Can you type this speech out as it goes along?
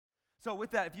So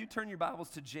with that, if you turn your Bibles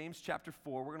to James chapter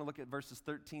 4, we're going to look at verses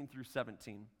 13 through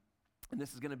 17. And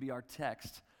this is going to be our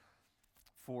text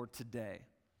for today.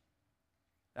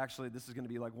 Actually, this is going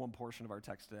to be like one portion of our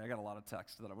text today. I got a lot of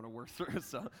text that I'm going to work through,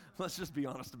 so let's just be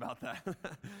honest about that. It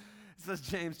says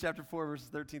James chapter 4, verses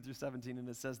 13 through 17, and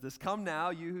it says this, "Come now,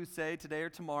 you who say today or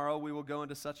tomorrow we will go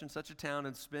into such and such a town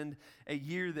and spend a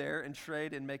year there and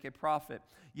trade and make a profit.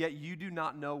 Yet you do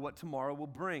not know what tomorrow will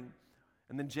bring."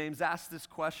 And then James asks this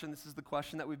question. This is the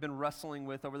question that we've been wrestling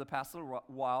with over the past little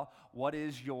while. What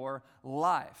is your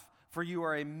life? For you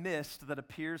are a mist that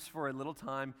appears for a little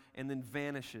time and then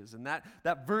vanishes. And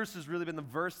that verse has really been the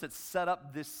verse that set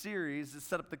up this series, that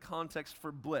set up the context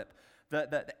for Blip.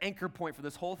 The anchor point for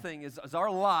this whole thing is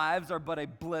our lives are but a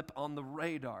blip on the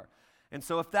radar. And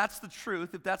so if that's the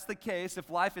truth, if that's the case, if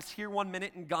life is here one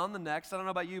minute and gone the next, I don't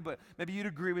know about you, but maybe you'd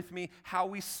agree with me, how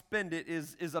we spend it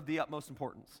is of the utmost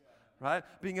importance. Right?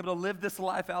 Being able to live this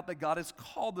life out that God has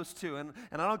called us to. And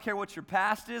I don't care what your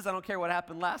past is. I don't care what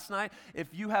happened last night.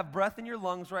 If you have breath in your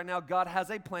lungs right now, God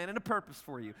has a plan and a purpose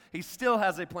for you. He still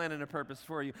has a plan and a purpose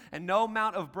for you. And no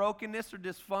amount of brokenness or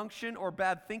dysfunction or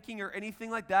bad thinking or anything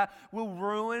like that will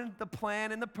ruin the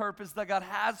plan and the purpose that God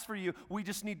has for you. We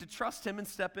just need to trust Him and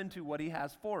step into what He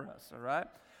has for us, all right?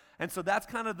 And so that's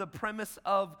kind of the premise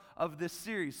of this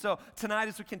series. So tonight,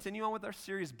 as we continue on with our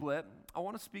series, Blip, I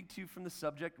want to speak to you from the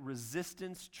subject,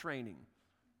 resistance training.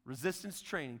 Resistance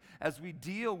training, as we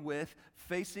deal with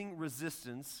facing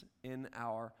resistance in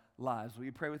our lives. Will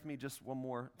you pray with me just one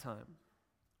more time?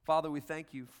 Father, we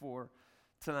thank you for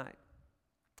tonight.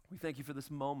 We thank you for this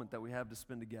moment that we have to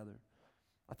spend together.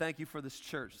 I thank you for this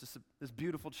church, this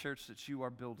beautiful church that you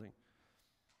are building.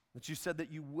 That you said that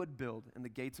you would build, and the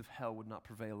gates of hell would not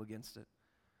prevail against it.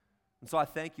 And so I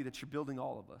thank you that you're building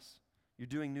all of us. You're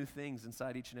doing new things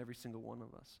inside each and every single one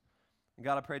of us. And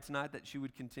God, I pray tonight that you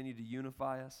would continue to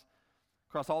unify us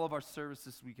across all of our services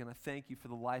this weekend. I thank you for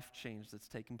the life change that's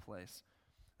taken place.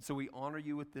 So we honor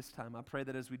you with this time. I pray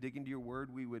that as we dig into your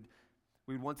word, we would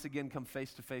once again come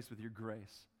face to face with your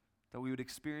grace, that we would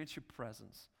experience your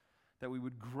presence, that we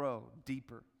would grow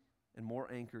deeper and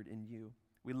more anchored in you.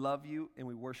 We love you and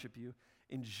we worship you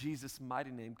in Jesus' mighty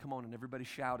name. Come on, and everybody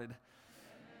shouted.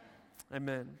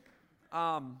 Amen.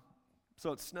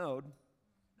 So it snowed.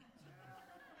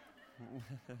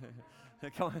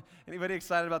 Come on. Anybody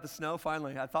excited about the snow?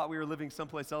 Finally, I thought we were living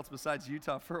someplace else besides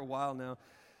Utah for a while now.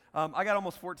 I got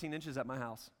almost 14 inches at my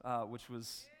house, which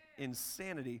was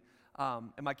insanity.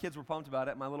 And my kids were pumped about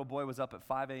it. My little boy was up at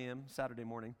 5 a.m. Saturday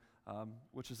morning,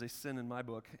 which is a sin in my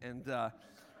book. And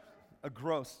a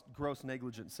gross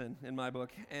negligent sin in my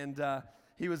book. And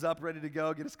he was up ready to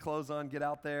go, get his clothes on, get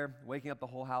out there, waking up the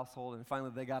whole household. And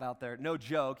finally they got out there. No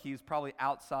joke, he was probably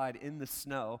outside in the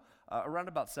snow around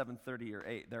about 7:30 or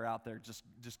 8. They're out there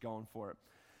just going for it.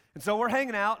 And so we're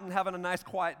hanging out and having a nice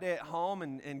quiet day at home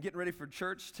and getting ready for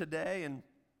church today. And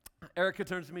Erica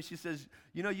turns to me, she says,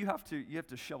 you have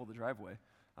to shovel the driveway.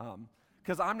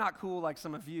 Because I'm not cool like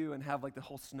some of you and have like the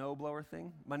whole snow blower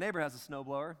thing. My neighbor has a snow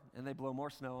blower, and they blow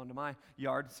more snow onto my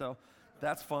yard, so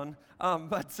that's fun.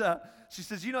 But she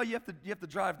says, you have to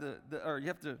drive you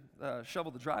have to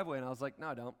shovel the driveway, and I was like, no,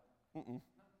 I don't.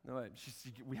 No way. She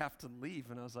said, we have to leave,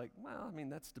 and I was like, well, I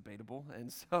mean that's debatable,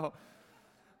 and so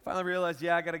finally realized,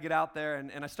 I got to get out there,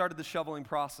 and I started the shoveling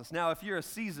process. Now, if you're a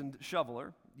seasoned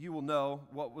shoveler, you will know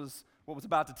what was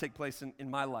about to take place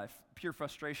in my life. Pure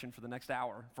frustration for the next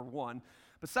hour, for one.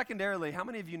 But secondarily, how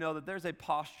many of you know that there's a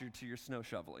posture to your snow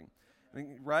shoveling? I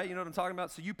mean, right? You know what I'm talking about?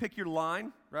 So you pick your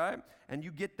line, right? And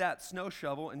you get that snow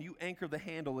shovel, and you anchor the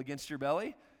handle against your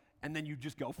belly, and then you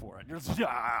just go for it. You're just,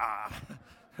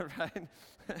 right?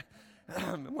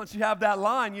 Once you have that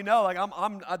line,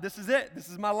 like this is it. This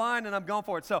is my line, and I'm going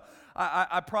for it. So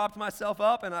I propped myself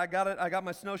up, and I got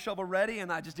my snow shovel ready, and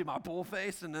I just did my bull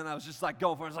face, and then I was just like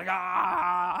going for it. It's like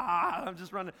I'm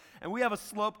just running. And we have a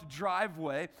sloped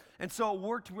driveway, and so it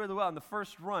worked really well in the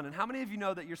first run. And how many of you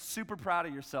know that you're super proud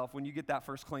of yourself when you get that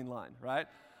first clean line, right?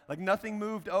 Like nothing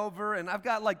moved over, and I've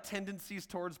got like tendencies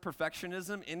towards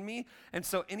perfectionism in me, and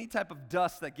so any type of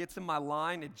dust that gets in my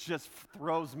line, it just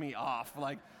throws me off.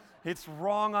 Like, it's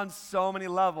wrong on so many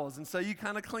levels. And so you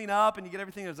kind of clean up and you get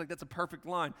everything. It's like, that's a perfect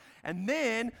line. And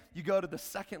then you go to the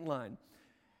second line.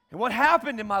 And what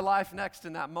happened in my life next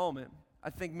in that moment, I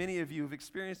think many of you have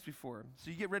experienced before. So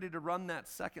you get ready to run that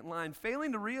second line,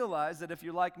 failing to realize that if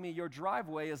you're like me, your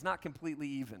driveway is not completely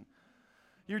even.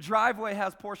 Your driveway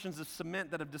has portions of cement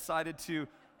that have decided to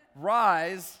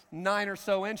rise 9 or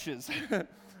so inches.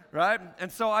 right?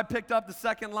 And so I picked up the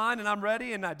second line, and I'm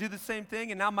ready, and I do the same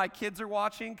thing, and now my kids are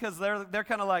watching because they're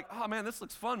kind of like, oh, man, this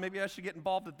looks fun. Maybe I should get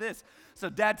involved with this. So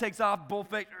Dad takes off,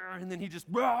 bullfake, and then he just,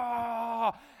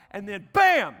 and then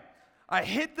bam, I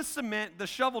hit the cement, the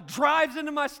shovel drives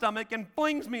into my stomach and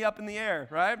flings me up in the air,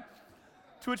 right?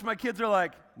 To which my kids are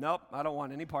like, nope, I don't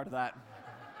want any part of that.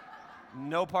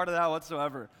 No part of that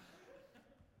whatsoever.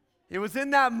 It was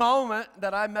in that moment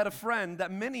that I met a friend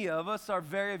that many of us are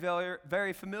very, very,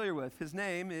 very familiar with. His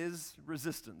name is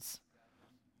resistance.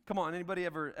 Come on, anybody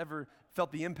ever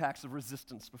felt the impacts of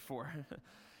resistance before?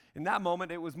 In that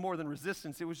moment, it was more than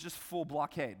resistance. It was just full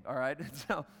blockade, all right?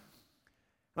 So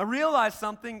I realized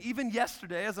something even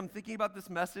yesterday as I'm thinking about this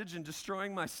message and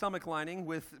destroying my stomach lining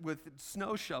with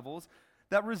snow shovels,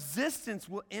 that resistance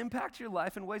will impact your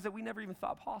life in ways that we never even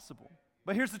thought possible.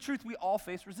 But here's the truth, we all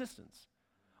face resistance.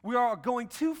 We are going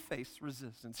to face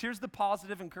resistance. Here's the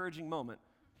positive, encouraging moment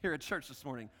here at church this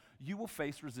morning. You will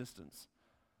face resistance.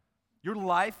 Your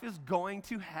life is going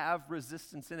to have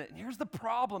resistance in it. And here's the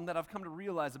problem that I've come to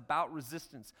realize about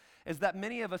resistance, is that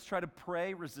many of us try to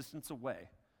pray resistance away.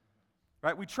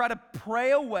 Right? We try to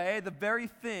pray away the very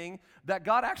thing that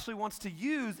God actually wants to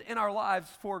use in our lives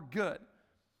for good.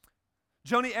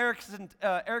 Joni Eareckson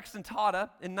Tada,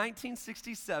 in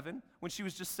 1967, when she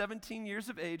was just 17 years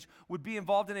of age, would be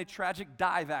involved in a tragic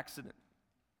dive accident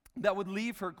that would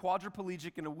leave her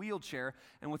quadriplegic in a wheelchair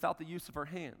and without the use of her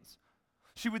hands.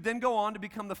 She would then go on to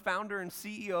become the founder and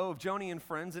CEO of Joni and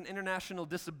Friends, an international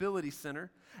disability center,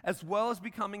 as well as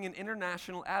becoming an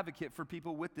international advocate for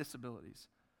people with disabilities.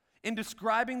 In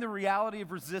describing the reality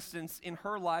of resistance in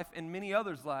her life and many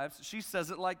others' lives, she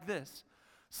says it like this: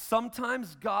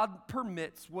 sometimes God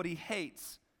permits what he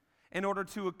hates in order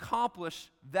to accomplish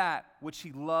that which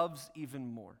he loves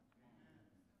even more.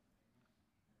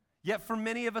 Yet for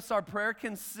many of us, our prayer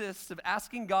consists of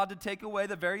asking God to take away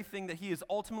the very thing that he is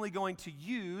ultimately going to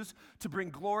use to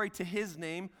bring glory to his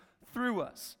name through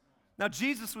us. Now,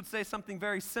 Jesus would say something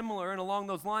very similar and along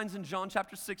those lines in John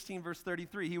chapter 16, verse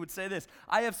 33. He would say this: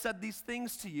 I have said these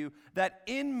things to you, that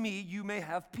in me you may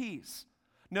have peace.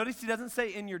 Notice he doesn't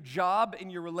say in your job, in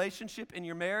your relationship, in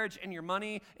your marriage, in your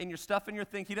money, in your stuff, in your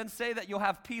things. He doesn't say that you'll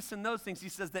have peace in those things. He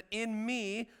says that in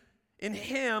me, in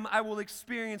him, I will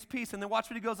experience peace. And then watch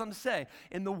what he goes on to say.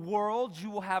 In the world,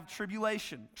 you will have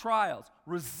tribulation, trials,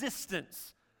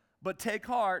 resistance. But take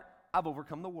heart, I've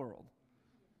overcome the world.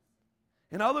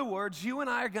 In other words, you and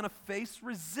I are going to face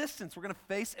resistance. We're going to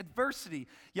face adversity.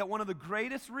 Yet one of the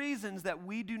greatest reasons that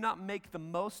we do not make the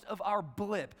most of our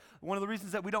blip, one of the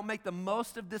reasons that we don't make the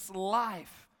most of this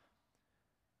life,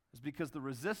 is because the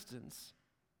resistance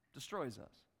destroys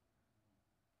us.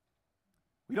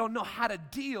 We don't know how to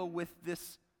deal with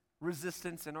this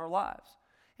resistance in our lives.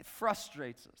 It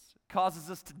frustrates us. It causes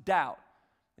us to doubt.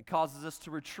 It causes us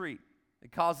to retreat.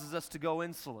 It causes us to go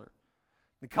insular.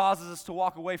 It causes us to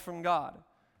walk away from God.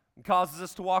 It causes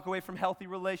us to walk away from healthy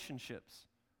relationships.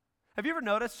 Have you ever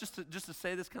noticed, just to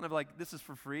say this kind of like this is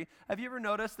for free, have you ever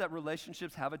noticed that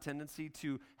relationships have a tendency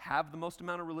to have the most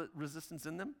amount of resistance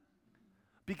in them?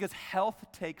 Because health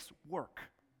takes work,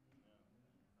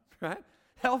 right?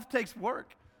 Health takes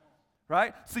work,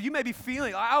 right? So you may be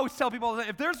feeling, I always tell people,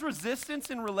 if there's resistance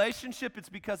in relationship, it's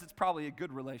because it's probably a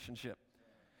good relationship.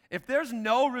 If there's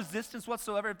no resistance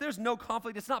whatsoever, if there's no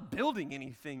conflict, it's not building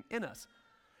anything in us.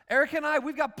 Erica and I,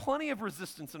 we've got plenty of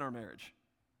resistance in our marriage.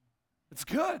 It's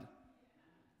good.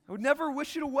 I would never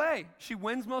wish it away. She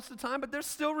wins most of the time, but there's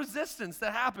still resistance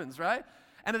that happens, right?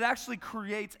 And it actually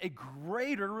creates a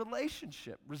greater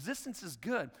relationship. Resistance is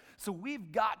good. So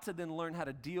we've got to then learn how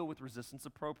to deal with resistance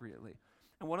appropriately.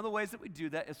 And one of the ways that we do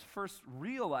that is first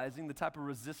realizing the type of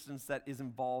resistance that is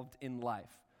involved in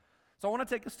life. So I want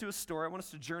to take us to a story. I want us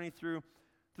to journey through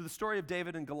the story of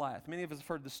David and Goliath. Many of us have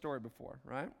heard this story before,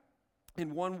 right?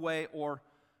 In one way or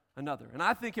another. And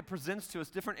I think it presents to us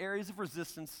different areas of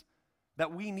resistance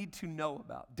that we need to know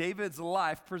about. David's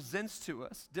life presents to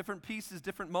us different pieces,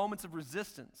 different moments of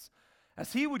resistance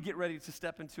as he would get ready to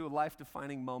step into a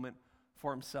life-defining moment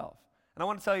for himself. And I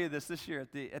want to tell you this year,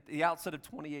 at the outset of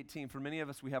 2018, for many of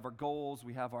us, we have our goals,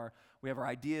 we have our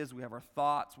ideas, we have our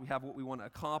thoughts, we have what we want to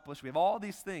accomplish, we have all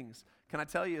these things. Can I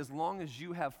tell you, as long as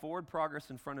you have forward progress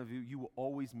in front of you, you will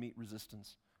always meet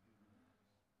resistance.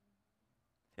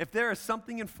 If there is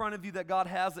something in front of you that God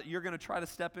has that you're going to try to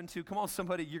step into, come on,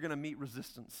 somebody, you're going to meet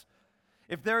resistance.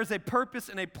 If there is a purpose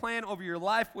and a plan over your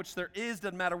life, which there is,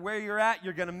 doesn't matter where you're at,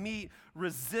 you're going to meet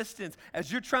resistance.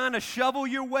 As you're trying to shovel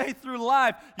your way through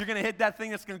life, you're going to hit that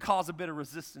thing that's going to cause a bit of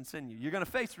resistance in you. You're going to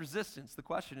face resistance. The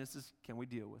question is can we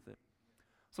deal with it?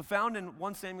 So found in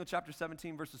 1 Samuel chapter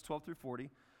 17, verses 12 through 40,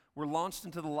 we're launched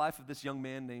into the life of this young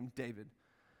man named David.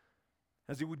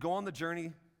 as he would go on the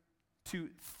journey to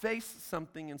face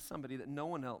something and somebody that no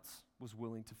one else was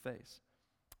willing to face.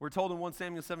 We're told in 1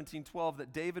 Samuel 17:12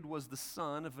 that David was the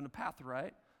son of an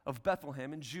Epathraite of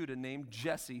Bethlehem in Judah named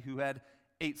Jesse, who had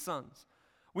 8 sons.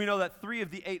 We know that 3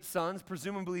 of the 8 sons,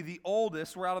 presumably the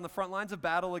oldest, were out on the front lines of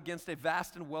battle against a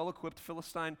vast and well-equipped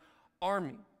Philistine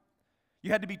army. You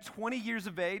had to be 20 years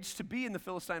of age to be in the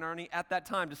Philistine army at that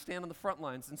time, to stand on the front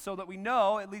lines. And so that we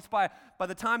know, at least by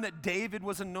the time that David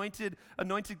was anointed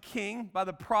king by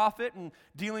the prophet and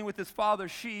dealing with his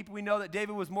father's sheep, we know that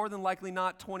David was more than likely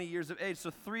not 20 years of age. So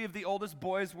 3 of the oldest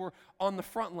boys were on the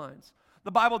front lines.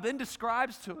 The Bible then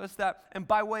describes to us that, and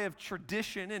by way of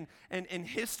tradition and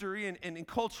history and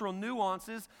cultural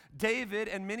nuances, David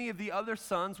and many of the other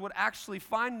sons would actually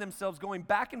find themselves going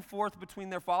back and forth between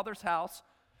their father's house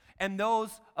and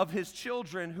those of his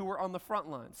children who were on the front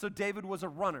line. So David was a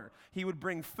runner. He would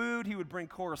bring food, he would bring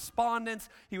correspondence,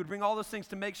 he would bring all those things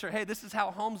to make sure, hey, this is how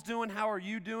home's doing, how are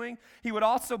you doing? He would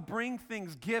also bring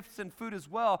things, gifts and food as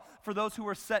well, for those who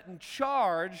were set in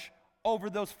charge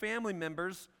over those family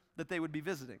members that they would be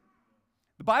visiting.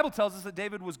 The Bible tells us that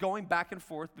David was going back and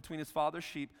forth between his father's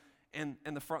sheep and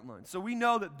the front line. So we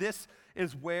know that this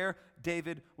is where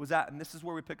David was at, and this is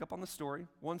where we pick up on the story,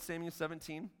 1 Samuel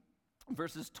 17.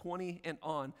 Verses 20 and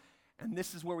on, and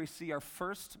this is where we see our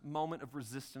first moment of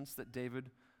resistance that David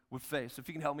would face. So if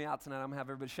you can help me out tonight, I'm going to have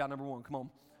everybody shout number 1. Come on.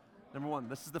 Number 1.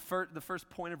 This is the first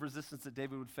point of resistance that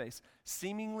David would face.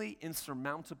 Seemingly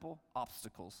insurmountable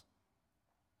obstacles.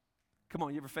 Come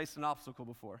on, you ever faced an obstacle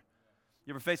before?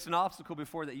 You ever faced an obstacle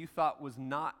before that you thought was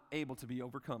not able to be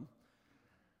overcome?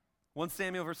 1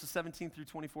 Samuel verses 17 through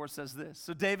 24 says this.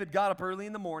 So David got up early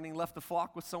in the morning, left the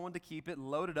flock with someone to keep it,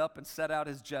 loaded up and set out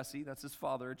as Jesse, that's his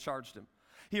father, had charged him.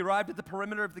 He arrived at the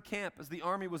perimeter of the camp as the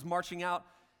army was marching out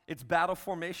its battle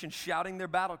formation, shouting their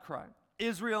battle cry.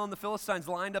 Israel and the Philistines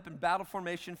lined up in battle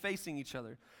formation facing each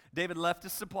other. David left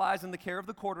his supplies in the care of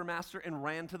the quartermaster and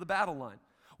ran to the battle line.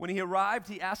 When he arrived,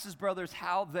 he asked his brothers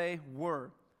how they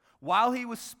were. While he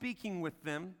was speaking with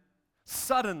them,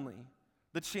 suddenly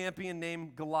the champion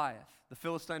named Goliath, the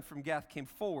Philistine from Gath, came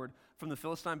forward from the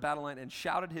Philistine battle line and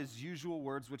shouted his usual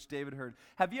words, which David heard.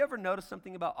 Have you ever noticed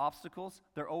something about obstacles?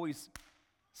 They're always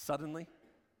suddenly.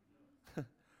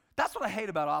 That's what I hate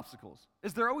about obstacles,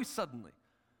 is they're always suddenly.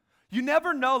 You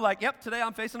never know, like, yep, today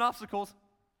I'm facing obstacles.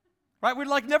 Right? We're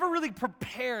like never really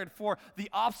prepared for the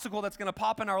obstacle that's going to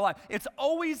pop in our life. It's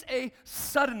always a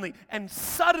suddenly, and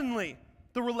suddenly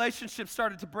the relationship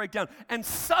started to break down. And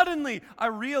suddenly, I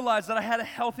realized that I had a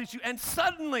health issue. And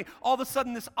suddenly, all of a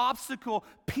sudden, this obstacle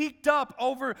peaked up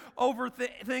over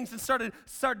things and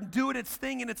started doing its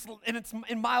thing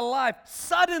in my life.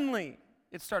 Suddenly,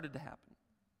 it started to happen.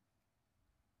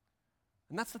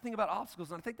 And that's the thing about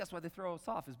obstacles, and I think that's why they throw us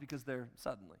off, is because they're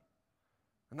suddenly.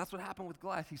 And that's what happened with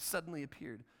Goliath. He suddenly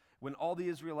appeared. When all the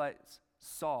Israelites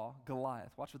saw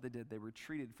Goliath, watch what they did. They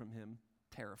retreated from him,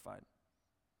 terrified.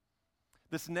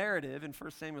 This narrative in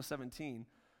 1 Samuel 17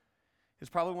 is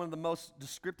probably one of the most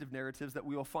descriptive narratives that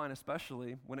we will find,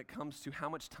 especially when it comes to how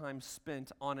much time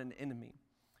spent on an enemy.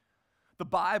 The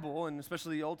Bible, and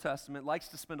especially the Old Testament, likes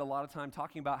to spend a lot of time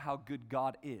talking about how good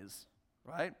God is,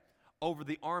 right? Over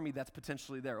the army that's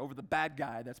potentially there, over the bad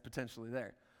guy that's potentially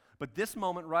there. But this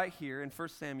moment right here in 1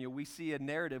 Samuel, we see a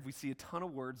narrative, we see a ton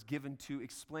of words given to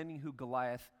explaining who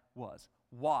Goliath was.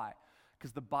 Why?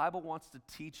 Because the Bible wants to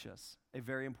teach us a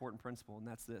very important principle, and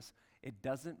that's this. It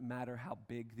doesn't matter how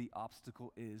big the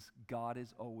obstacle is, God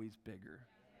is always bigger.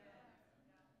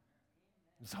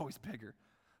 He's always bigger.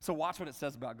 So watch what it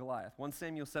says about Goliath. 1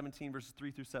 Samuel 17, verses 3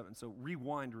 through 7. So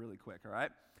rewind really quick, all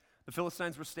right? The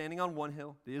Philistines were standing on one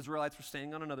hill. The Israelites were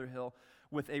standing on another hill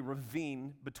with a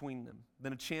ravine between them.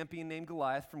 Then a champion named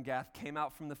Goliath from Gath came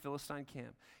out from the Philistine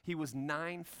camp. He was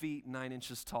 9 feet 9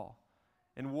 inches tall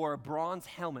and wore a bronze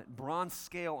helmet, bronze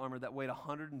scale armor that weighed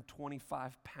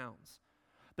 125 pounds.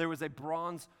 There was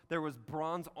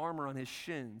bronze armor on his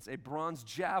shins. A bronze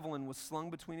javelin was slung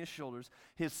between his shoulders.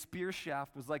 His spear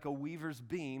shaft was like a weaver's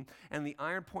beam, and the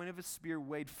iron point of his spear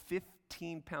weighed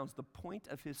 15 pounds. The point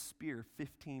of his spear,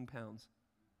 15 pounds.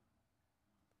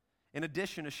 In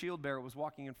addition, a shield bearer was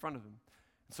walking in front of him.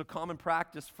 So common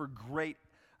practice for great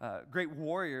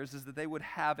warriors is that they would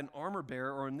have an armor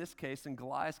bearer, or in this case, in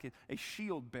Goliath's case, a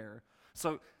shield bearer.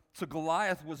 So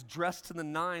Goliath was dressed to the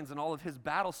nines and all of his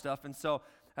battle stuff, and so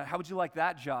how would you like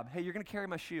that job? Hey, you're going to carry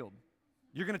my shield.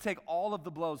 You're going to take all of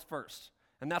the blows first.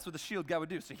 And that's what the shield guy would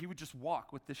do. So he would just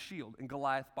walk with the shield and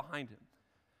Goliath behind him.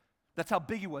 That's how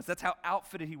big he was. That's how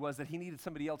outfitted he was, that he needed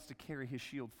somebody else to carry his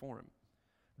shield for him.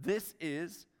 This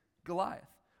is Goliath.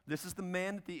 This is the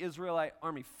man that the Israelite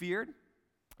army feared,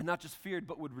 and not just feared,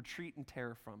 but would retreat in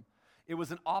terror from. It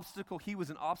was an obstacle. He was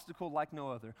an obstacle like no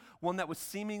other, one that was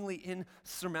seemingly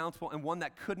insurmountable and one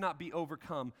that could not be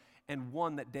overcome, and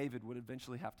one that David would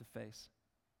eventually have to face.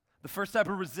 The first type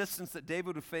of resistance that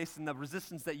David would face, and the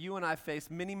resistance that you and I face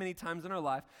many, many times in our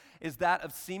life, is that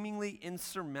of seemingly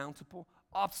insurmountable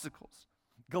obstacles.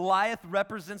 Goliath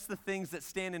represents the things that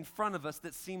stand in front of us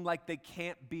that seem like they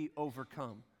can't be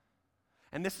overcome.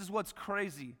 And this is what's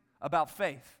crazy about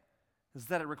faith, is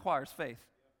that it requires faith.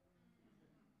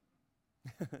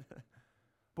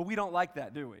 But we don't like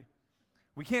that, do we?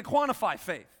 We can't quantify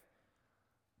faith.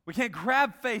 We can't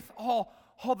grab faith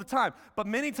all the time. But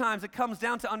many times it comes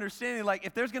down to understanding, like,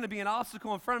 if there's going to be an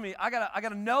obstacle in front of me, I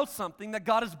gotta know something, that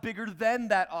God is bigger than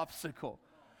that obstacle.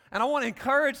 And I want to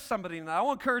encourage somebody tonight. I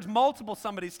want to encourage multiple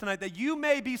somebodies tonight that you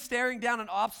may be staring down an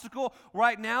obstacle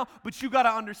right now, but you got to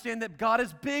understand that God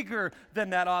is bigger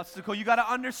than that obstacle. You got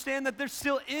to understand that there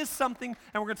still is something,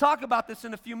 and we're going to talk about this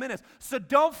in a few minutes. So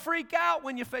don't freak out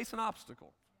when you face an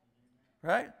obstacle,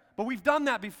 right? But we've done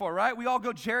that before, right? We all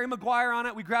go Jerry Maguire on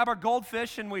it. We grab our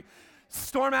goldfish and we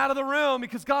storm out of the room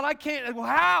because, God, I can't. Well,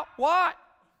 how? What?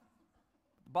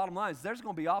 The bottom line is there's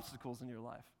going to be obstacles in your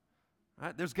life.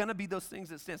 Right? There's going to be those things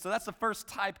that stand. So that's the first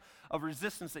type of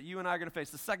resistance that you and I are going to face.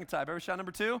 The second type, every shot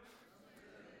number 2,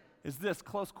 is this,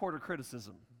 close quarter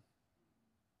criticism.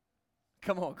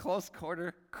 Come on, close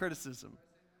quarter criticism.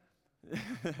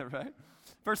 Right?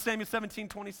 1 Samuel 17,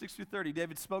 26 through 30,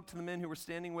 David spoke to the men who were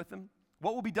standing with him.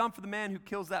 What will be done for the man who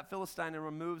kills that Philistine and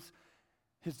removes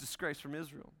his disgrace from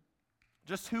Israel?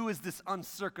 Just who is this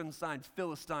uncircumcised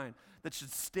Philistine that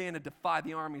should stand and defy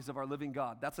the armies of our living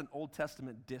God? That's an Old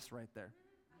Testament diss right there,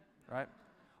 right?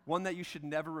 One that you should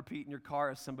never repeat in your car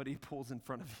as somebody pulls in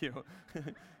front of you,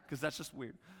 because that's just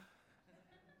weird.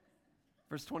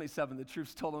 Verse 27, the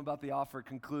troops told him about the offer,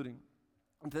 concluding,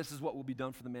 this is what will be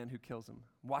done for the man who kills him.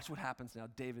 Watch what happens now.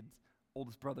 David's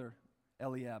oldest brother,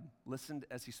 Eliab, listened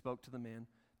as he spoke to the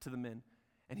men,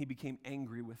 and he became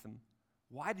angry with them.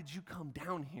 Why did you come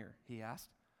down here, he asked.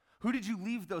 Who did you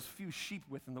leave those few sheep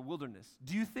with in the wilderness?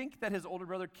 Do you think that his older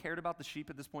brother cared about the sheep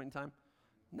at this point in time?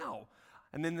 No.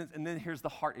 And then here's the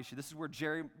heart issue. This is where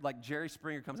Jerry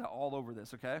Springer comes out all over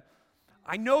this, okay?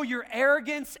 I know your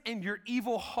arrogance and your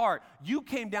evil heart. You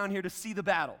came down here to see the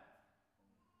battle.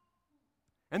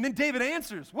 And then David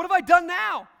answers, what have I done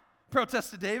now?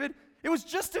 Protested David. It was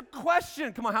just a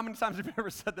question. Come on, how many times have you ever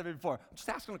said that before? I'm just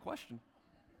asking a question.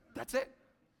 That's it.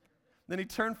 Then he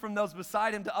turned from those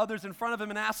beside him to others in front of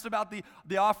him and asked about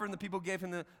the offer, and the people gave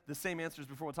him the same answers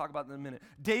before. We'll talk about them in a minute.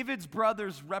 David's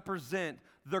brothers represent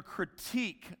the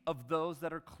critique of those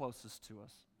that are closest to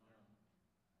us.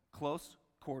 Close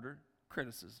quarter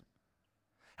criticism.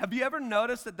 Have you ever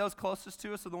noticed that those closest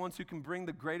to us are the ones who can bring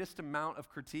the greatest amount of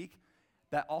critique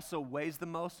that also weighs the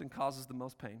most and causes the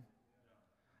most pain?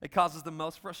 It causes the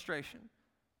most frustration.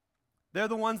 They're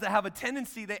the ones that have a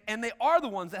tendency, and they are the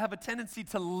ones that have a tendency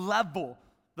to level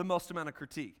the most amount of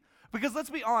critique. Because let's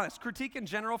be honest, critique in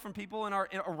general from people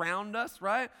around us,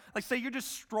 right? Like say you're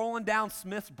just strolling down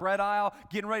Smith's bread aisle,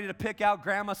 getting ready to pick out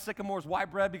Grandma Sycamore's white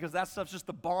bread because that stuff's just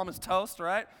the bomb as toast,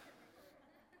 right?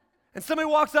 And somebody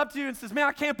walks up to you and says, man,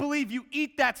 I can't believe you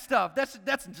eat that stuff. That's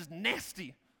just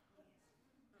nasty.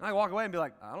 And I walk away and be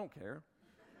like, I don't care.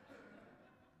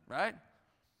 Right?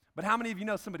 But how many of you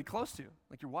know somebody close to you,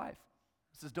 like your wife,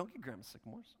 says, don't get Grandma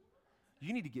Sycamore's.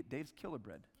 You need to get Dave's Killer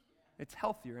Bread. It's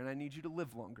healthier, and I need you to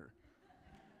live longer.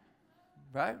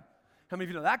 Right? How many of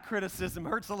you know that criticism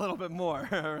hurts a little bit more,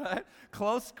 right?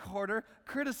 Close quarter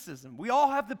criticism. We all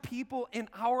have the people in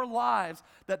our lives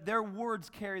that their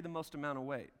words carry the most amount of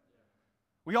weight.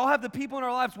 We all have the people in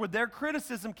our lives where their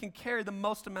criticism can carry the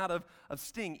most amount of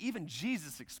sting. Even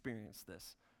Jesus experienced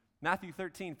this. Matthew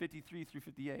 13, 53 through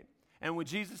 58. And when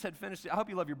Jesus had finished, I hope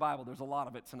you love your Bible. There's a lot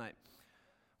of it tonight.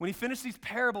 When he finished these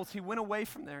parables, he went away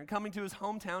from there, and coming to his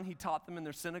hometown, he taught them in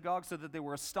their synagogue so that they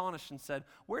were astonished and said,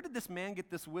 where did this man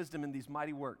get this wisdom and these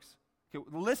mighty works? Okay,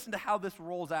 listen to how this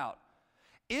rolls out.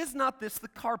 Is not this the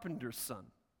carpenter's son?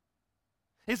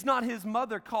 Is not his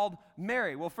mother called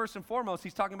Mary? Well, first and foremost,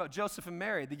 he's talking about Joseph and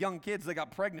Mary, the young kids that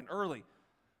got pregnant early,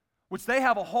 which they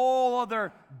have a whole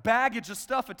other baggage of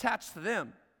stuff attached to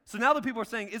them. So now the people are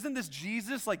saying, isn't this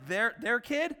Jesus like their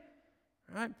kid?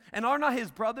 Right? And are not his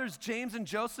brothers James and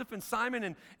Joseph and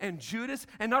Simon and Judas?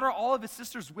 And not are all of his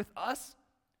sisters with us?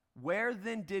 Where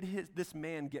then did this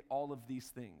man get all of these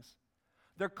things?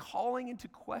 They're calling into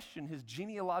question his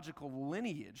genealogical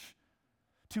lineage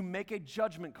to make a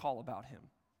judgment call about him.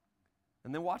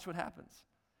 And then watch what happens.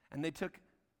 And they took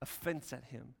offense at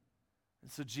him. And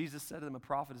so Jesus said to them, a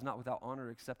prophet is not without honor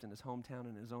except in his hometown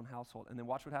and in his own household. And then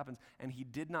watch what happens. And he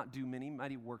did not do many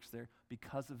mighty works there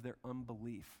because of their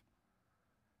unbelief.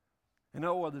 And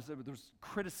oh, well, there's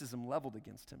criticism leveled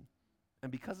against him.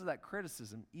 And because of that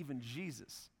criticism, even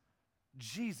Jesus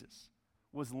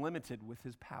was limited with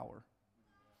his power.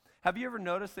 Have you ever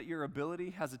noticed that your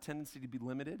ability has a tendency to be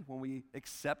limited when we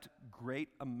accept great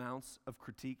amounts of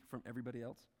critique from everybody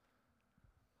else?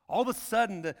 All of a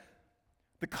sudden,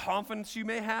 the confidence you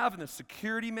may have and the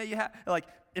security you have, like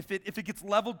if it gets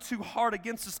leveled too hard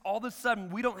against us, all of a sudden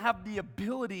we don't have the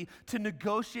ability to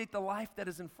negotiate the life that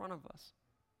is in front of us.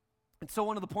 And so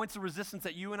one of the points of resistance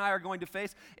that you and I are going to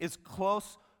face is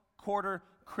close quarter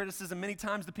criticism. Many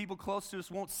times the people close to us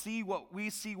won't see what we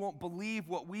see, won't believe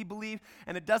what we believe,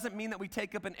 and it doesn't mean that we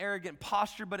take up an arrogant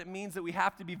posture, but it means that we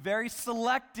have to be very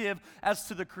selective as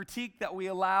to the critique that we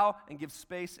allow and give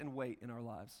space and weight in our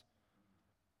lives.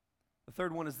 The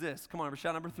third one is this. Come on,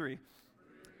 shout number three.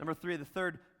 Number three, the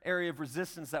third area of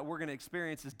resistance that we're going to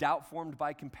experience is doubt formed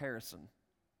by comparison.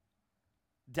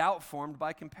 Doubt formed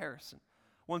by comparison.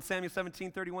 1 Samuel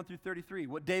 17, 31 through 33.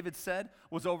 What David said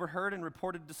was overheard and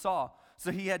reported to Saul.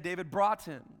 So he had David brought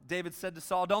to him. David said to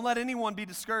Saul, "Don't let anyone be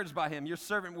discouraged by him. Your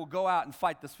servant will go out and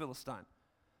fight this Philistine."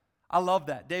 I love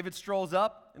that. David strolls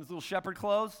up in his little shepherd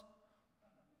clothes,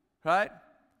 right?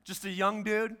 Just a young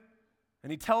dude.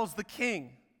 And he tells the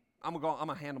king, I'm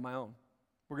gonna handle my own.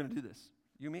 We're gonna do this.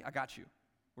 You and me, I got you.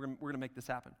 We're gonna make this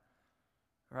happen.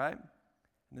 All right?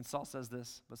 And then Saul says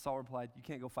this, but Saul replied, "You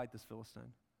can't go fight this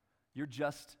Philistine. You're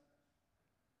just.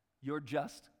 Come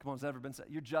on, has that ever been said?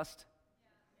 You're just.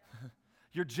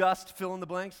 You're just fill in the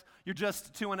blanks. You're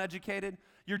just too uneducated.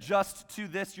 You're just too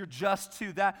this. You're just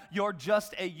too that. You're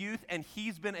just a youth, and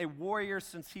he's been a warrior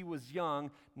since he was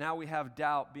young. Now we have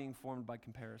doubt being formed by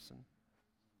comparison.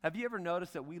 Have you ever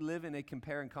noticed that we live in a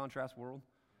compare and contrast world?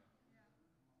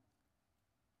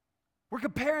 We're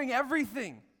comparing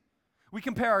everything. We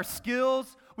compare our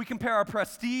skills, we compare our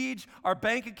prestige, our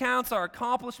bank accounts, our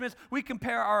accomplishments. We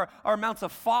compare our amounts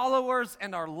of followers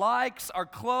and our likes, our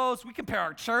clothes. We compare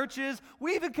our churches.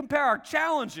 We even compare our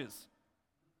challenges.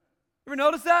 You ever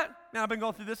notice that? Man, I've been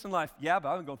going through this in life. Yeah, but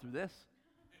I've been going through this.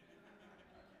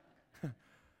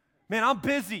 Man, I'm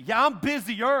busy. Yeah, I'm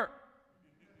busier.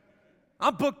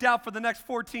 I'm booked out for the next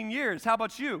 14 years. How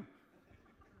about you?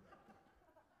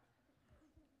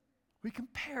 We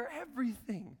compare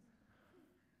everything.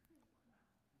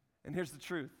 And here's the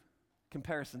truth.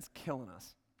 Comparison's killing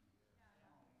us.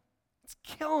 It's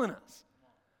killing us.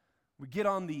 We get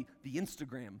on the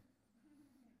Instagram.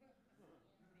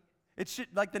 It should,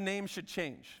 like the name should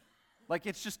change. Like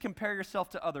it's just compare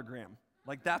yourself to other gram.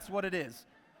 Like that's what it is.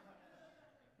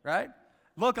 Right?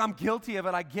 Look, I'm guilty of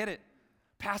it. I get it.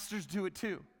 Pastors do it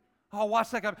too. Oh,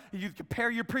 watch that guy. You compare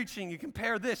your preaching. You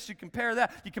compare this. You compare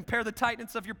that. You compare the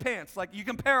tightness of your pants. Like you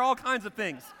compare all kinds of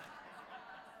things.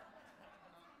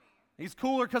 He's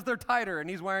cooler because they're tighter and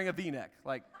he's wearing a V-neck.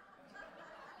 Like,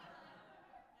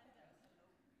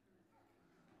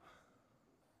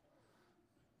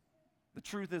 the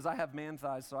truth is I have man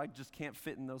thighs, so I just can't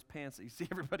fit in those pants that you see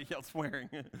everybody else wearing.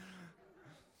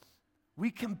 We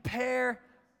compare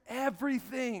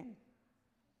everything.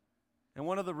 And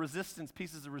one of the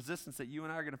pieces of resistance that you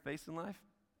and I are going to face in life,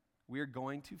 we are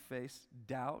going to face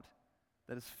doubt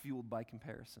that is fueled by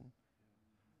comparison.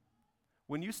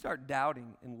 When you start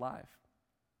doubting in life,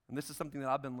 and this is something that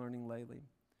I've been learning lately,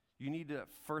 you need to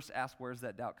first ask, where's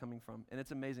that doubt coming from? And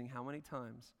it's amazing how many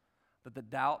times that the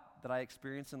doubt that I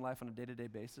experience in life on a day-to-day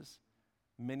basis,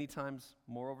 many times,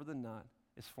 moreover than not,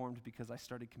 is formed because I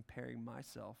started comparing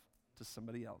myself to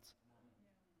somebody else.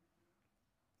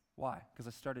 Why? Because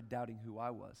I started doubting who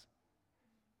I was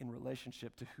in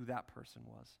relationship to who that person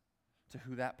was, to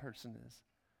who that person is.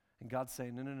 And God's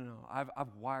saying, no,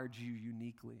 I've wired you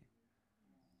uniquely.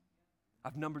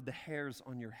 I've numbered the hairs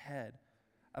on your head.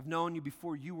 I've known you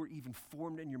before you were even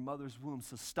formed in your mother's womb.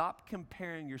 So stop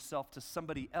comparing yourself to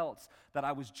somebody else that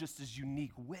I was just as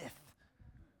unique with.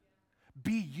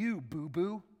 Be you,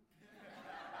 boo-boo.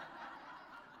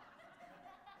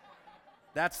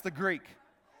 That's the Greek.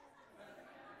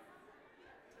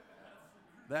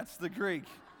 That's the Greek.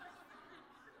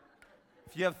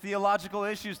 If you have theological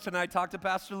issues tonight, talk to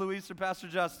Pastor Luis or Pastor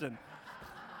Justin.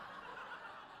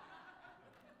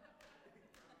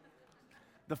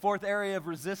 The fourth area of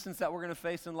resistance that we're going to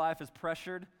face in life is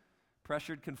pressured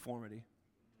conformity.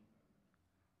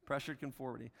 Pressured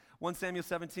conformity. 1 Samuel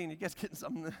 17, you guys getting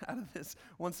something out of this?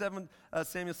 1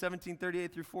 Samuel 17,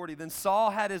 38 through 40. Then Saul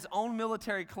had his own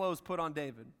military clothes put on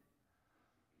David.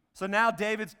 So now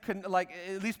David's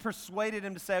at least persuaded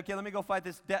him to say, okay, let me go fight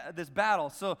this battle.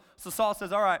 So Saul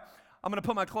says, all right, I'm going to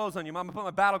put my clothes on you. I'm going to put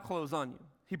my battle clothes on you.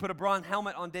 He put a bronze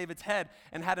helmet on David's head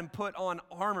and had him put on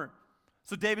armor.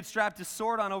 So David strapped his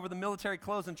sword on over the military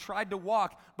clothes and tried to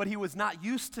walk, but he was not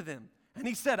used to them. And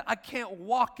he said, I can't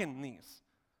walk in these.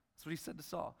 That's what he said to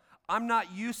Saul. I'm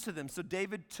not used to them, so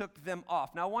David took them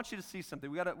off. Now I want you to see something.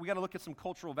 We got to look at some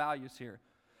cultural values here.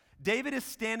 David is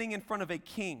standing in front of a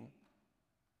king.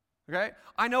 Okay?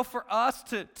 I know for us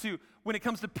to when it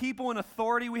comes to people in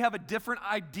authority, we have a different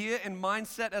idea and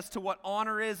mindset as to what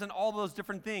honor is and all those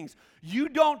different things. You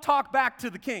don't talk back to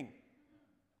the king.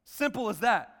 Simple as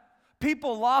that.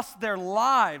 People lost their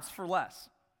lives for less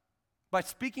by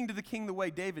speaking to the king the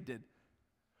way David did.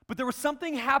 But there was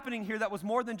something happening here that was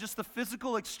more than just the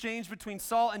physical exchange between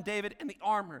Saul and David and the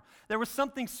armor. There was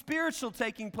something spiritual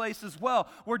taking place as well,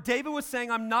 where David was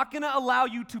saying, I'm not going to allow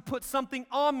you to put something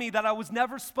on me that I was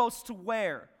never supposed to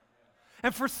wear.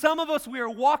 And for some of us, we are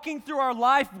walking through our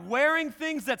life wearing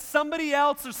things that somebody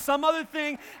else or some other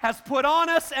thing has put on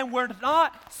us, and we're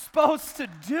not supposed to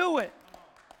do it.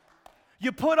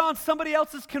 You put on somebody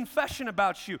else's confession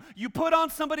about you. You put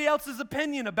on somebody else's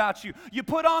opinion about you. You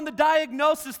put on the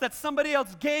diagnosis that somebody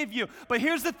else gave you. But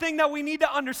here's the thing that we need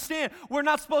to understand. We're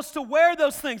not supposed to wear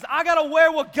those things. I got to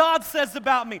wear what God says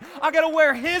about me. I got to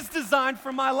wear His design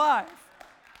for my life.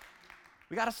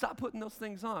 We got to stop putting those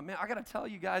things on. Man, I got to tell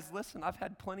you guys, listen, I've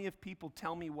had plenty of people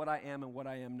tell me what I am and what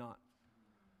I am not.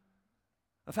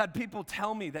 I've had people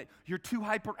tell me that you're too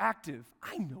hyperactive.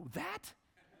 I know that.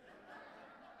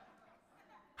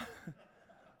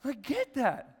 I get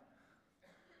that.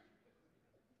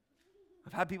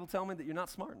 I've had people tell me that you're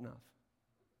not smart enough.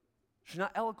 You're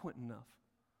not eloquent enough.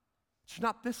 You're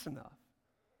not this enough.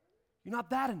 You're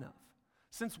not that enough.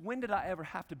 Since when did I ever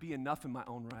have to be enough in my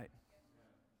own right?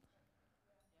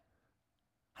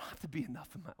 I don't have to be enough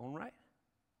in my own right.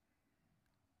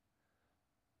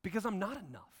 Because I'm not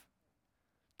enough.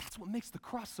 That's what makes the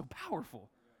cross so powerful.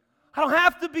 I don't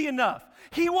have to be enough.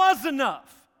 He was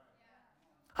enough.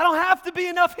 I don't have to be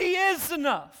enough. He is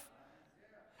enough.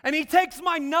 And He takes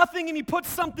my nothing and He puts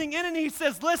something in it and He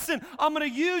says, listen, I'm going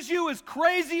to use you as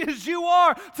crazy as you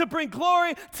are to bring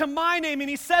glory to my name. And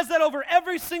He says that over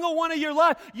every single one of your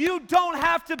life. You don't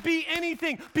have to be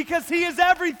anything because He is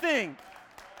everything.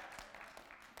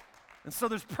 And so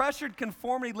there's pressured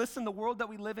conformity. Listen, the world that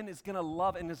we live in is going to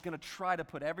love and is going to try to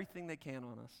put everything they can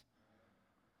on us.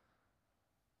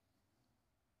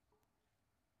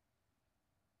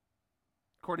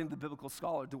 According to the biblical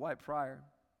scholar Dwight Pryor,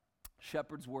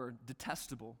 shepherds were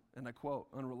detestable, and I quote,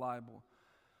 unreliable.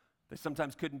 They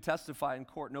sometimes couldn't testify in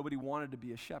court. Nobody wanted to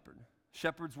be a shepherd.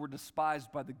 Shepherds were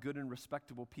despised by the good and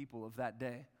respectable people of that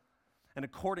day. And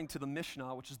according to the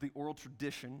Mishnah, which is the oral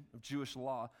tradition of Jewish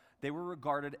law, they were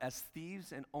regarded as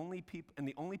thieves, and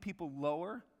the only people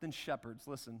lower than shepherds,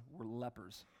 listen, were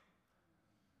lepers.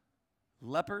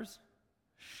 Lepers,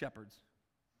 shepherds.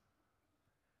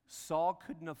 Saul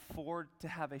couldn't afford to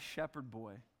have a shepherd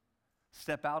boy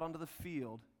step out onto the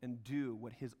field and do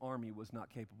what his army was not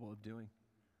capable of doing.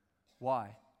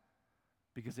 Why?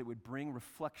 Because it would bring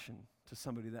reflection to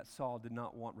somebody that Saul did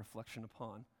not want reflection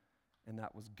upon, and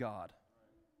that was God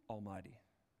Almighty.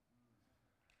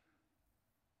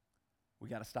 We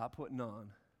got to stop putting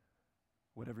on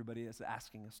what everybody is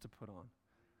asking us to put on.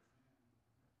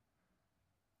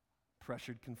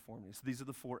 Pressured conformity. So these are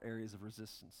the 4 areas of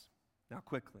resistance. Now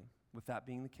quickly, with that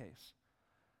being the case,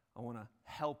 I want to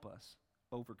help us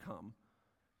overcome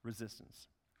resistance.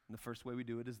 And the first way we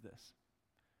do it is this.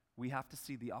 We have to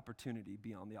see the opportunity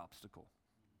beyond the obstacle.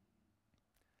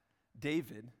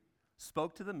 David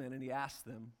spoke to the men and he asked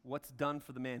them, what's done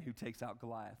for the man who takes out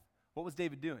Goliath? What was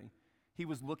David doing? He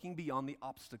was looking beyond the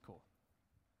obstacle.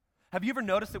 Have you ever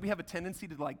noticed that we have a tendency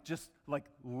to just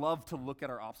love to look at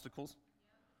our obstacles?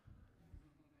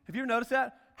 Have you ever noticed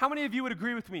that? How many of you would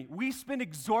agree with me? We spend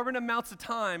exorbitant amounts of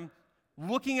time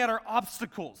looking at our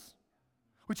obstacles.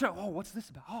 We try, what's this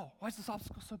about? Oh, why is this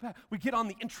obstacle so bad? We get on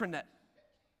the intranet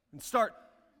and start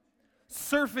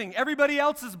surfing everybody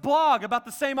else's blog about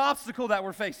the same obstacle that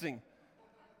we're facing,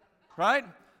 right?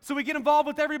 So we get involved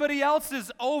with everybody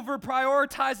else's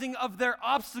over-prioritizing of their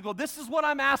obstacle. This is what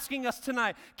I'm asking us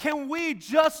tonight. Can we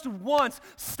just once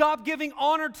stop giving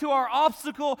honor to our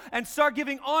obstacle and start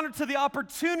giving honor to the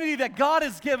opportunity that God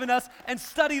has given us and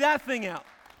study that thing out?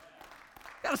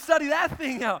 We got to study that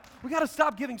thing out. We got to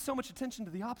stop giving so much attention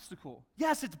to the obstacle.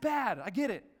 Yes, it's bad. I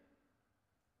get it.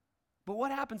 But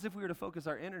what happens if we were to focus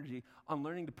our energy on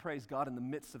learning to praise God in the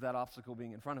midst of that obstacle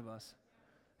being in front of us?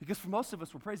 Because for most of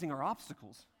us, we're praising our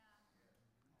obstacles.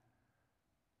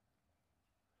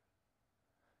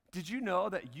 Did you know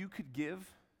that you could give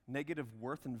negative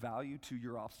worth and value to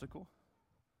your obstacle?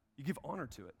 You give honor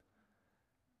to it.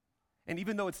 And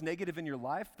even though it's negative in your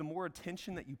life, the more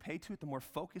attention that you pay to it, the more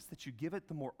focus that you give it,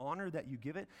 the more honor that you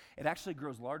give it, it actually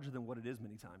grows larger than what it is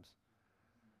many times.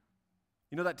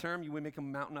 You know that term, you make a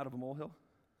mountain out of a molehill?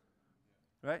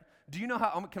 Right? Do you know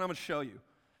how, I'm going to show you.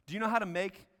 Do you know how to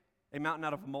make a mountain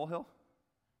out of a molehill?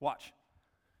 Watch.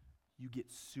 You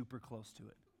get super close to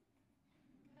it.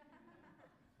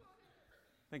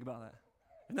 Think about that.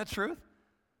 Isn't that truth?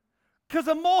 Because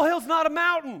a molehill's not a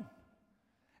mountain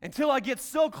until I get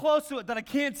so close to it that I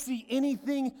can't see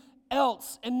anything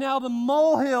else. And now the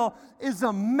molehill is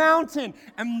a mountain.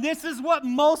 And this is what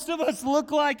most of us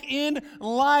look like in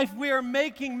life. We are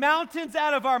making mountains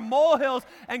out of our molehills.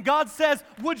 And God says,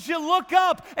 would you look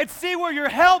up and see where your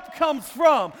help comes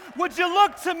from? Would you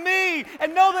look to me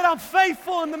and know that I'm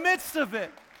faithful in the midst of it?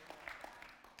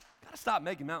 Got to stop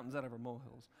making mountains out of our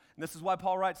molehills. And this is why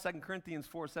Paul writes 2 Corinthians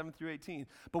 4, 7 through 18.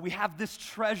 But we have this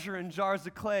treasure in jars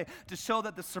of clay to show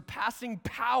that the surpassing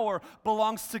power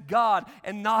belongs to God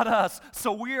and not us.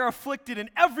 So we are afflicted in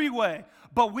every way,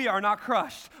 but we are not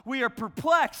crushed. We are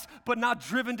perplexed, but not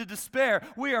driven to despair.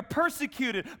 We are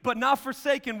persecuted, but not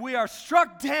forsaken. We are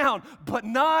struck down, but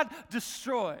not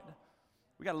destroyed.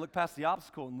 We got to look past the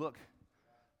obstacle and look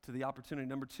to the opportunity.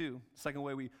 Number two, second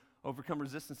way we overcome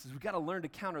resistance is we got to learn to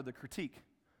counter the critique.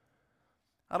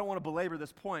 I don't want to belabor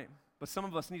this point, but some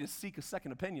of us need to seek a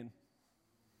second opinion.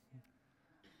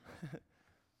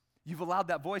 You've allowed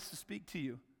that voice to speak to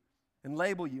you and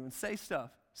label you and say stuff.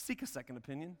 Seek a second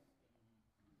opinion.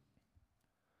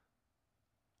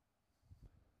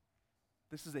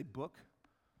 This is a book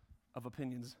of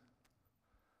opinions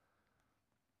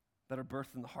that are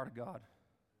birthed in the heart of God.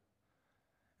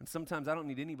 And sometimes I don't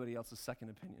need anybody else's second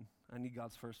opinion. I need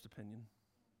God's first opinion.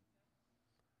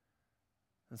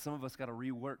 And some of us got to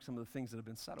rework some of the things that have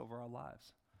been said over our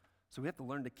lives. So we have to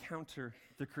learn to counter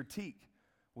the critique.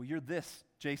 Well, you're this,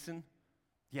 Jason.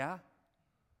 Yeah?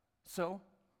 So?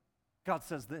 God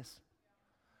says this.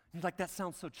 And you're like, that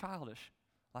sounds so childish.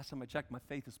 Last time I checked, my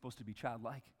faith is supposed to be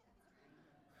childlike.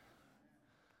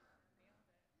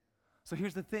 So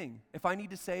here's the thing. If I need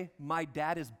to say, my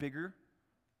dad is bigger,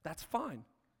 that's fine.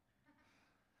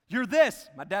 You're this.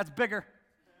 My dad's bigger.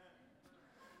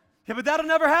 Yeah, but that'll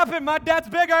never happen. My dad's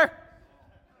bigger.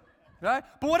 Right?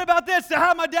 But what about this?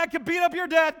 How my dad could beat up your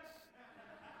dad?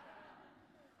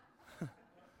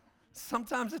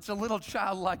 Sometimes it's a little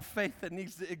childlike faith that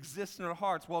needs to exist in our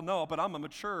hearts. Well, no, but I'm a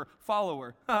mature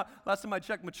follower. Last time I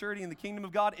checked, maturity in the kingdom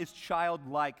of God is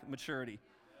childlike maturity.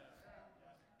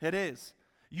 It is.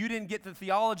 You didn't get the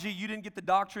theology, you didn't get the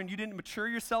doctrine, you didn't mature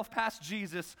yourself past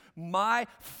Jesus. My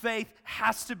faith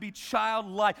has to be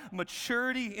childlike.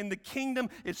 Maturity in the kingdom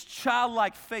is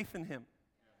childlike faith in Him.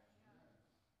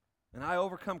 And I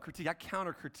overcome critique, I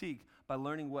counter critique by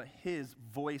learning what His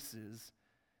voice is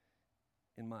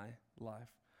in my life.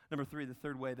 Number three, the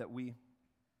third way that we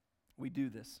do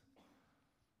this.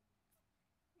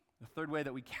 The third way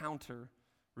that we counter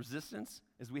resistance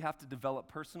is we have to develop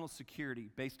personal security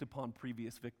based upon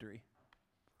previous victory.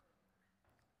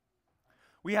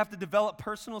 We have to develop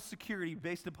personal security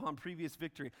based upon previous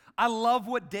victory. I love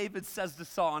what David says to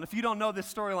Saul. And if you don't know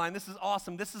this storyline, this is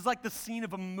awesome. This is like the scene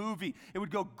of a movie. It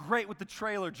would go great with the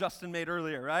trailer Justin made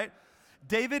earlier, right?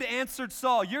 David answered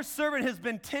Saul, your servant has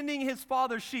been tending his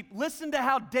father's sheep. Listen to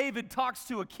how David talks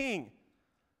to a king,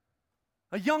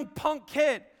 a young punk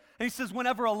kid. And he says,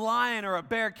 whenever a lion or a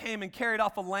bear came and carried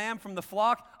off a lamb from the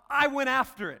flock, I went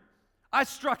after it. I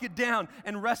struck it down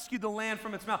and rescued the lamb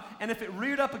from its mouth. And if it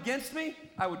reared up against me,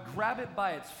 I would grab it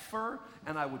by its fur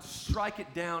and I would strike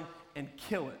it down and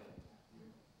kill it.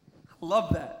 I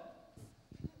love that.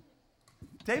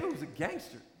 David was a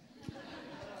gangster.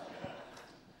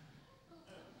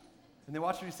 And then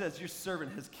watch what he says, your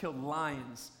servant has killed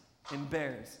lions and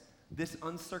bears. This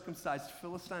uncircumcised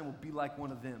Philistine will be like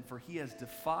one of them, for he has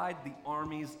defied the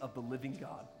armies of the living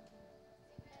God.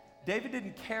 David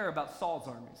didn't care about Saul's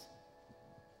armies.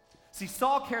 See,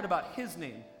 Saul cared about his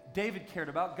name. David cared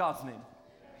about God's name.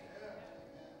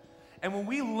 And when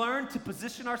we learn to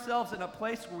position ourselves in a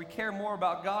place where we care more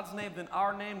about God's name than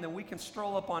our name, then we can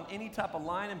stroll up on any type of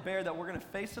lion and bear that we're going to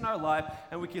face in our life,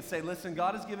 and we can say, listen,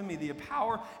 God has given me the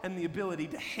power and the ability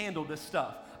to handle this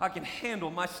stuff. I can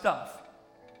handle my stuff.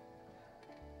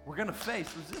 We're going to face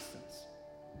resistance.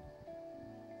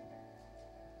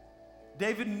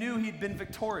 David knew he'd been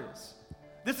victorious.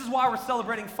 This is why we're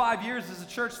celebrating 5 years as a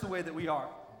church the way that we are.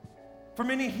 For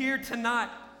many here tonight,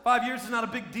 5 years is not a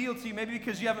big deal to you, maybe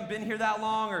because you haven't been here that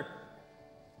long, or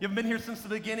You haven't been here since the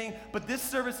beginning, but this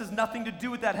service has nothing to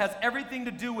do with that. It has everything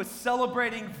to do with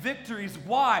celebrating victories.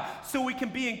 Why? So we can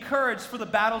be encouraged for the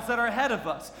battles that are ahead of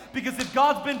us. Because if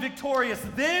God's been victorious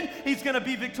then, he's going to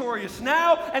be victorious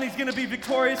now, and he's going to be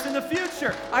victorious in the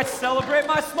future. I celebrate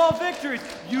my small victories.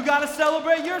 You got to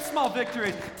celebrate your small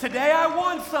victories. Today I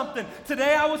won something.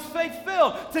 Today I was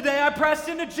faith-filled. Today I pressed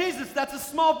into Jesus. That's a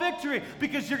small victory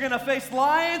because you're going to face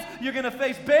lions, you're going to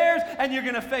face bears, and you're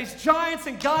going to face giants,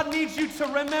 and God needs you to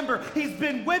remember he's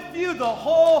been with you the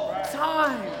whole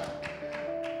time.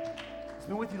 He's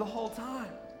been with you the whole time.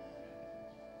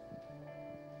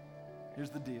 Here's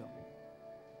the deal.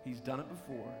 He's done it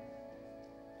before.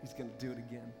 He's going to do it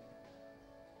again.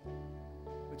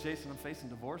 But Jason, I'm facing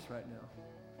divorce right now.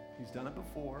 He's done it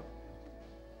before.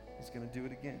 He's going to do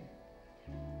it again.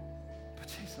 But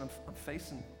Jason, I'm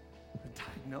facing a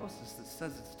diagnosis that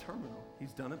says it's terminal.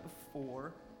 He's done it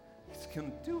before. He's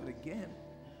going to do it again.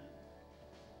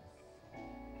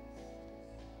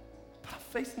 But I'm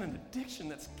facing an addiction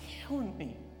that's killing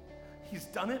me. He's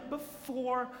done it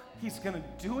before. He's going to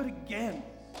do it again.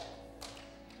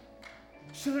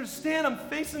 You should understand, I'm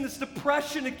facing this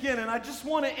depression again, and I just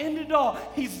want to end it all.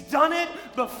 He's done it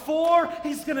before.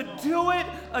 He's going to do it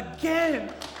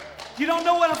again. You don't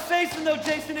know what I'm facing, though,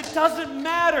 Jason. It doesn't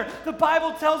matter. The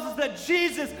Bible tells us that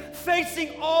Jesus,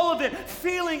 facing all of it,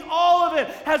 feeling all of it,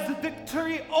 has the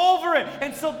victory over it.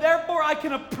 And so, therefore, I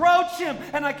can approach him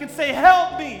and I can say,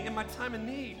 help me in my time of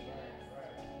need.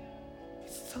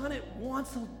 He's done it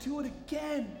once. He'll do it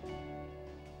again.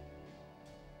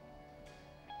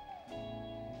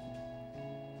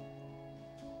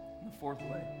 And the fourth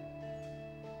way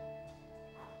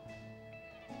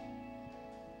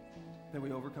that we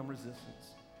overcome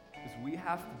resistance is we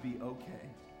have to be okay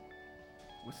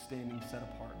with standing set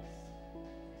apart.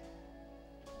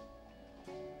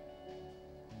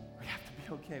 We have to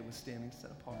be okay with standing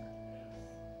set apart.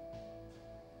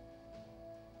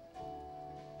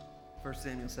 1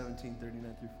 Samuel 17,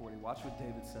 39 through 40. Watch what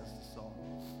David says to Saul.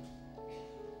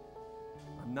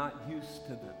 I'm not used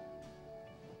to them.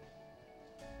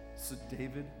 So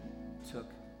David took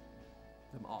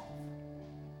them off.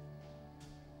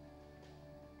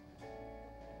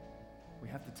 We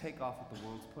have to take off what the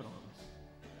world's put on us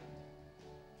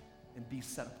and be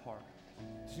set apart.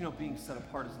 Did you know being set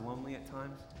apart is lonely at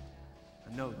times?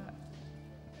 I know that.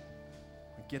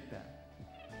 I get that.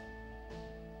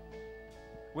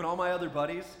 When all my other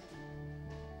buddies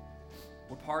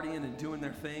were partying and doing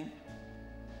their thing,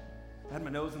 I had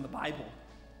my nose in the Bible.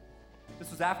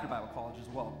 This was after Bible college as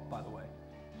well, by the way.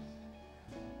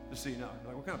 Just so you know. You're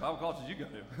like, what kind of Bible college did you go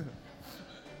to?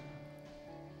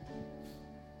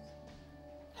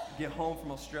 Get home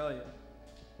from Australia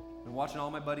and watching all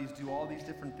my buddies do all these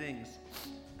different things,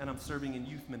 and I'm serving in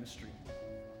youth ministry.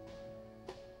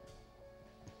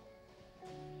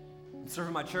 I'm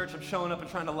serving my church. I'm showing up and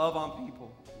trying to love on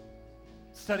people,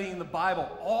 studying the Bible,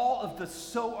 all of the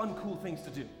so uncool things to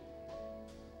do.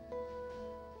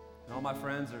 And all my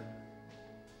friends are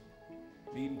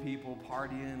meeting people,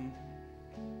 partying,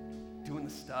 doing the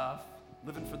stuff,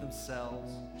 living for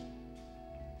themselves.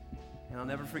 And I'll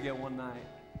never forget one night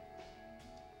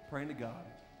praying to God,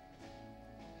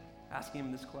 asking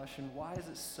him this question: why is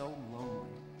it so lonely?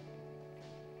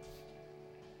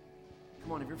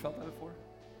 Come on, have you ever felt that before?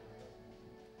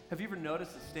 Have you ever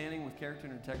noticed that standing with character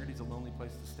and integrity is a lonely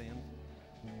place to stand?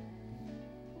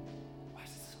 Why is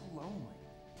it so lonely?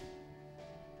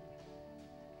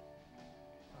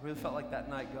 I really felt like that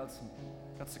night God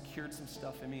secured some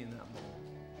stuff in me in that moment.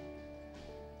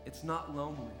 It's not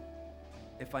lonely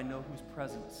if I know whose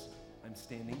presence I'm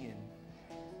standing in.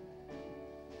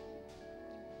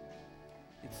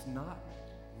 It's not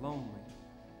lonely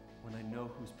when I know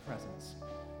whose presence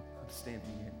I'm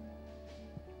standing in.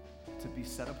 To be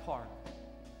set apart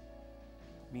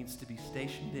means to be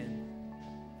stationed in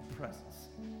the presence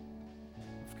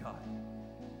of God.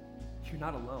 You're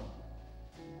not alone.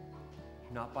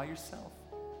 You're not by yourself.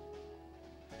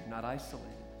 You're not isolated.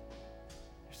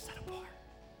 You're set apart.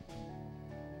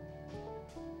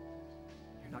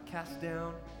 You're not cast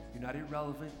down. You're not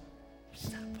irrelevant.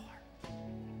 You're set apart.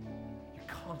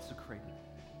 Consecrated.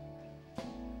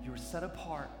 You're set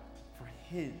apart for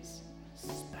his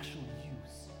special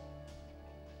use.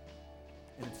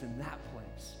 And it's in that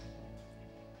place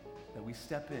that we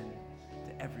step in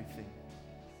to everything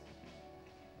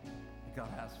that God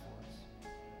has for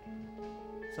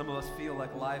us. Some of us feel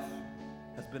like life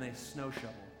has been a snow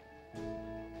shovel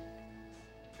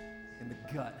in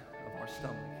the gut of our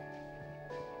stomach.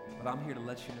 But I'm here to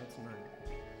let you know tonight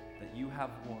that you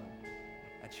have one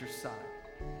at your side.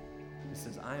 He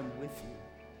says, I am with you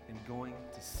and going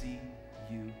to see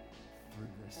you through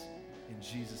this. In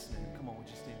Jesus' name. Come on, would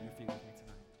you stand to your feet with me tonight?